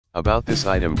About this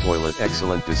item: toilet,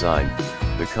 excellent design.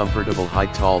 The comfortable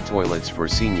height tall toilets for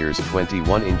seniors,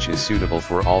 21 inches, suitable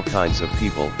for all kinds of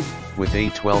people, with a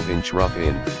 12-inch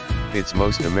rough-in. Fits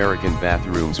most American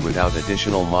bathrooms without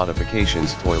additional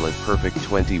modifications. Toilet perfect,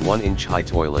 21-inch high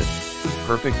toilet.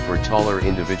 Perfect for taller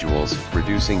individuals,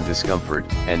 reducing discomfort,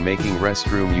 and making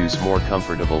restroom use more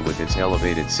comfortable with its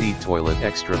elevated seat. Toilet,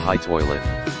 extra high toilet.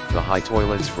 The high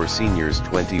toilets for seniors,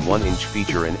 21-inch,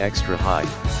 feature an extra high,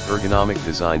 ergonomic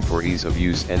design for ease of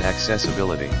use and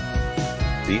accessibility.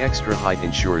 The extra height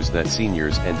ensures that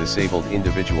seniors and disabled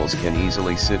individuals can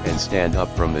easily sit and stand up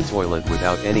from the toilet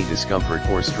without any discomfort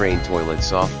or strain. Toilet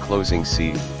soft closing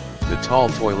seat. The tall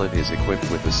toilet is equipped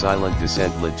with a silent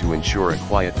descent lid to ensure a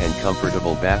quiet and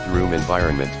comfortable bathroom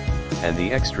environment, and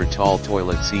the extra tall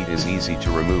toilet seat is easy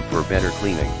to remove for better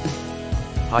cleaning.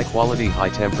 High quality, high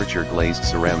temperature glazed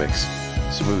ceramics,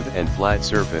 smooth and flat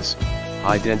surface,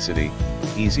 high density,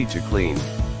 easy to clean,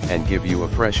 and give you a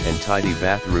fresh and tidy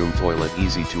bathroom. Toilet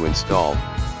easy to install.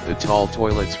 The tall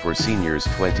toilets for seniors,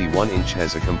 21-inch,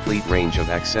 has a complete range of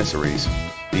accessories.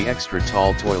 The extra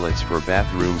tall toilets for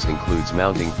bathrooms includes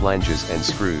mounting flanges and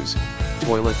screws,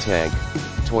 toilet tank,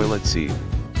 toilet seat.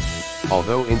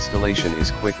 Although installation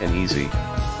is quick and easy,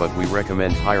 but we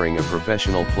recommend hiring a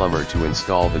professional plumber to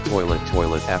install the toilet.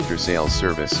 Toilet after sales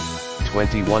service.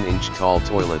 21-inch tall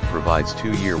toilet provides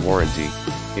 2-year warranty.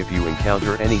 If you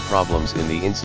encounter any problems in the installation,